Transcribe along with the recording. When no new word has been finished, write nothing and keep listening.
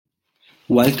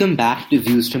Welcome back to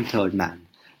Views from Third Man.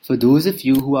 For those of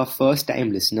you who are first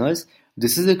time listeners,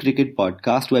 this is a cricket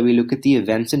podcast where we look at the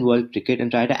events in world cricket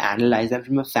and try to analyze them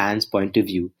from a fan's point of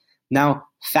view. Now,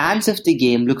 fans of the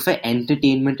game look for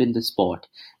entertainment in the sport,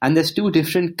 and there's two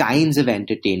different kinds of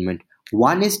entertainment.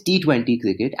 One is T20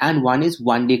 cricket and one is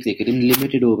one day cricket, in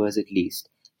limited overs at least.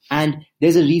 And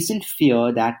there's a recent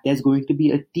fear that there's going to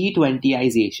be a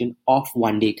T20ization of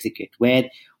one day cricket, where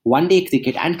one day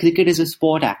cricket, and cricket as a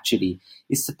sport actually,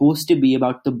 is supposed to be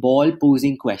about the ball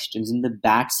posing questions and the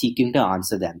bat seeking to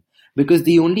answer them. Because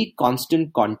the only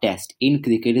constant contest in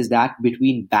cricket is that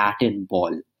between bat and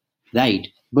ball, right?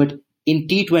 But in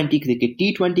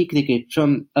T20 cricket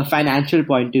from a financial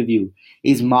point of view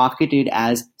is marketed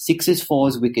as sixes,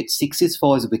 fours, wickets, sixes,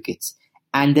 fours, wickets.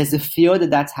 And there's a fear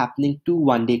that that's happening to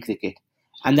one day cricket.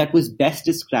 And that was best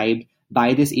described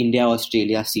by this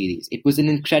India-Australia series. It was an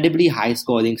incredibly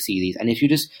high-scoring series. And if you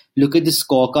just look at the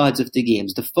scorecards of the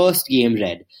games, the first game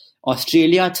read,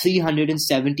 Australia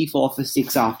 374 for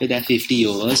 6 after their 50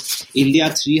 overs, India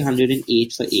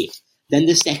 308 for 8. Then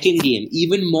the second game,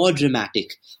 even more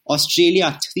dramatic,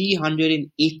 Australia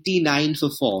 389 for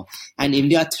 4 and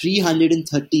India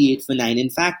 338 for 9. In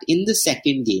fact, in the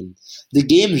second game, the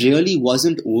game really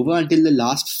wasn't over until the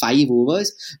last 5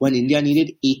 overs when India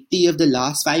needed 80 of the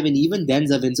last 5, and even then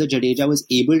Ravindra Jadeja was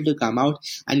able to come out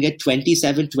and get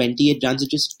 27-28 runs with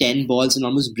just 10 balls and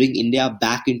almost bring India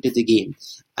back into the game.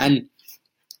 And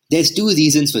there's two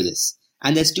reasons for this.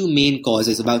 And there's two main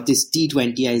causes about this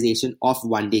T20ization of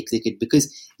one-day cricket,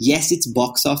 because yes, it's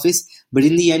box office, but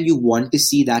in the end you want to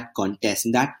see that contest,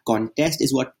 and that contest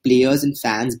is what players and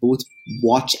fans both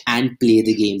watch and play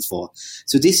the game for.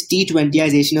 So this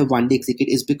T20ization of one-day cricket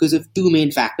is because of two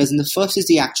main factors, and the first is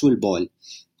the actual ball.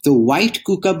 The white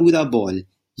kookaburra ball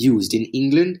used in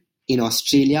England, in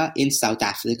Australia, in South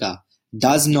Africa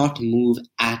does not move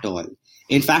at all.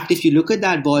 In fact, if you look at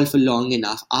that ball for long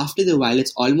enough, after a while,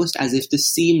 it's almost as if the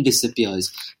seam disappears,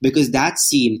 because that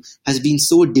seam has been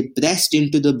so depressed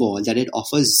into the ball that it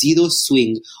offers zero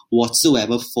swing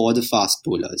whatsoever for the fast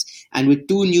bowlers. And with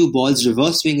two new balls,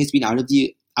 reverse swing has been out of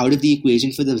the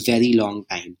equation for a very long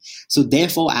time. So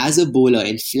therefore, as a bowler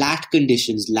in flat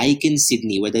conditions like in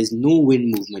Sydney, where there's no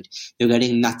wind movement, you're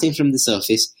getting nothing from the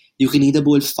surface, you can either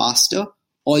bowl faster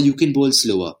or you can bowl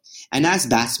slower. And as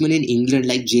batsmen in England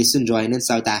like Jason Roy, and in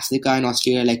South Africa and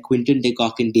Australia like Quinton de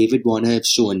Kock and David Warner have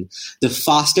shown, the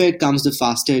faster it comes, the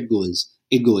faster it goes.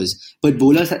 But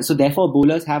therefore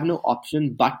bowlers have no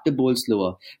option but to bowl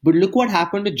slower. But look what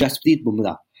happened to Jasprit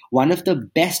Bumrah, one of the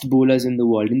best bowlers in the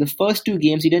world. In the first 2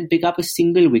 games, he didn't pick up a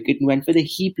single wicket and went for the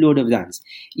heap load of runs.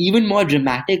 Even more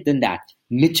dramatic than that,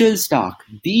 Mitchell Starc,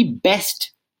 the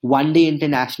best one-day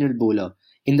international bowler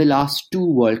in the last 2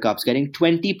 World Cups, getting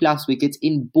 20 plus wickets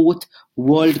in both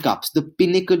World Cups, the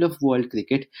pinnacle of world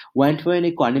cricket, went for an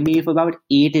economy of about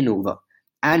 8 and over.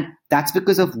 And that's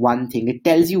because of one thing. It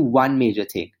tells you one major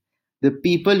thing. The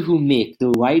people who make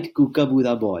the white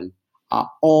kookaburra ball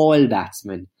are all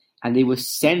batsmen, and they were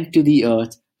sent to the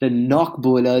earth to knock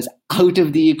bowlers out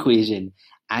of the equation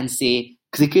and say,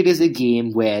 cricket is a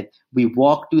game where we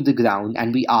walk to the ground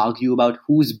and we argue about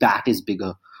whose bat is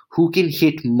bigger, who can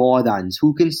hit more runs,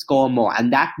 who can score more.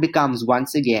 And that becomes,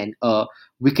 once again, a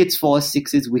wickets for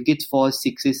sixes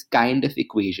kind of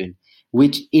equation,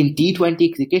 which in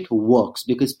T20 cricket works,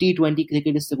 because T20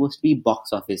 cricket is supposed to be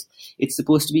box office. It's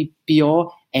supposed to be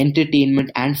pure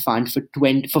entertainment and fun for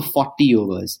 40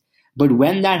 overs. But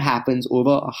when that happens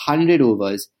over 100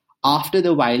 overs, after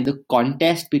a while, the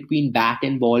contest between bat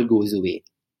and ball goes away.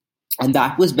 And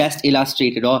that was best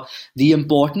illustrated, or the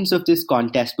importance of this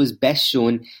contest was best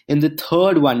shown in the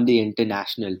third one-day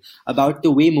international, about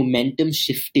the way momentum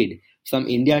shifted from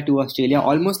India to Australia,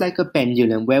 almost like a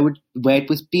pendulum, where it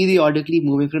was periodically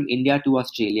moving from India to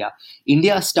Australia.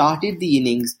 India started the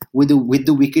innings with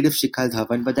the wicket of Shikhar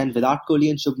Dhawan, but then Virat Kohli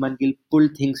and Shubman Gill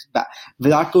pulled things back.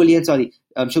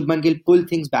 Shubman Gill pulled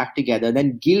things back together.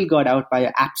 Then Gill got out by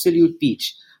an absolute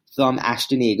peach from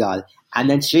Ashton Agar. And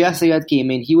then Shreyas Iyer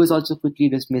came in. He was also quickly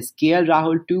dismissed. KL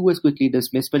Rahul too was quickly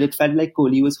dismissed, but it felt like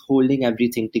Kohli was holding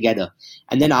everything together.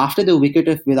 And then after the wicket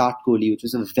of Virat Kohli, which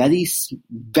was a very,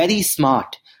 very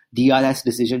smart DRS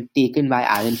decision taken by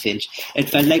Aaron Finch, it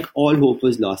felt like all hope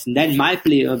was lost. And then my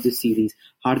player of the series,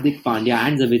 Hardik Pandya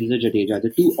and Ravindra Jadeja, the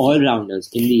two all-rounders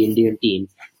in the Indian team,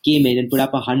 came in and put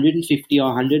up 150 or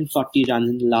 140 runs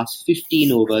in the last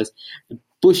 15 overs to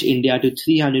push India to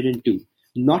 302.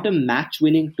 Not a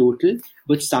match-winning total,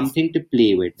 but something to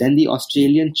play with. Then the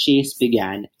Australian chase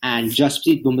began, and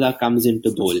Jasprit Bumrah comes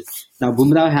into bowl. Now,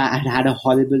 Bumrah had a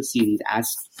horrible series,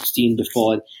 as seen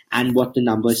before, and what the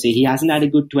numbers say. He hasn't had a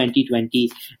good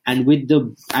 2020, and with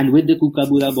the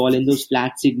Kookaburra ball in those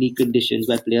flat Sydney conditions,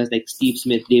 where players like Steve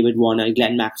Smith, David Warner,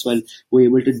 Glenn Maxwell were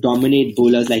able to dominate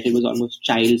bowlers like it was almost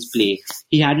child's play,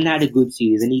 he hadn't had a good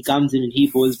series, and he comes in and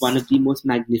he bowls one of the most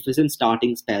magnificent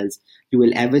starting spells you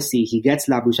will ever see. He gets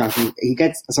Labuschagne,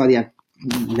 I've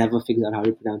never figured out how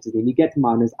to pronounce his name. He gets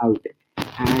Marnus out,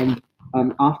 and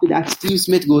after that, Steve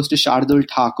Smith goes to Shardul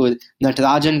Thakur,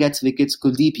 Natarajan gets wickets,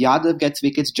 Kuldeep Yadav gets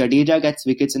wickets, Jadeja gets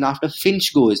wickets, and after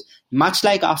Finch goes, much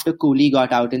like after Kohli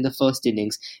got out in the first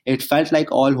innings, it felt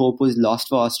like all hope was lost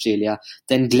for Australia.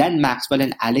 Then Glenn Maxwell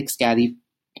and Alex Carey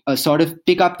sort of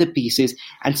pick up the pieces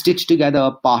and stitch together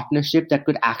a partnership that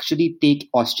could actually take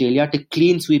Australia to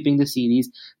clean sweeping the series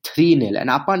 3-0. And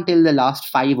up until the last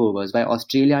 5 overs, where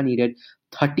Australia needed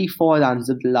 34 runs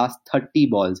of the last 30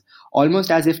 balls, almost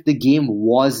as if the game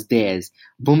was theirs,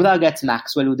 Bumrah gets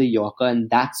Maxwell with a Yorker, and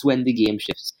that's when the game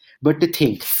shifts. But to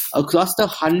think, across the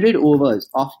 100 overs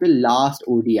of the last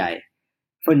ODI,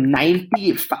 for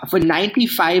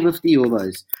 95 of the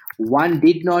overs, one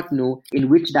did not know in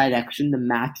which direction the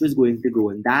match was going to go,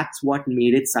 and that's what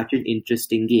made it such an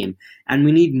interesting game. And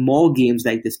we need more games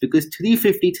like this, because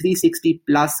 350, 360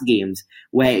 plus games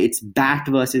where it's bat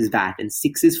versus bat and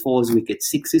 6s, 4s,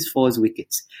 wickets, 6s, 4s,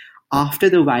 wickets, after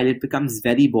the while it becomes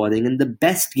very boring, and the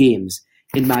best games,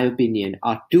 in my opinion,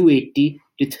 are 280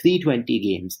 to 320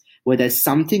 games, where there's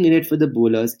something in it for the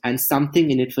bowlers and something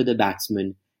in it for the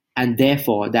batsmen, and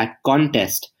therefore that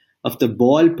contest of the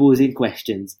ball posing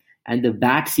questions and the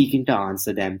bat seeking to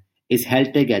answer them is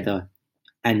held together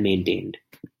and maintained.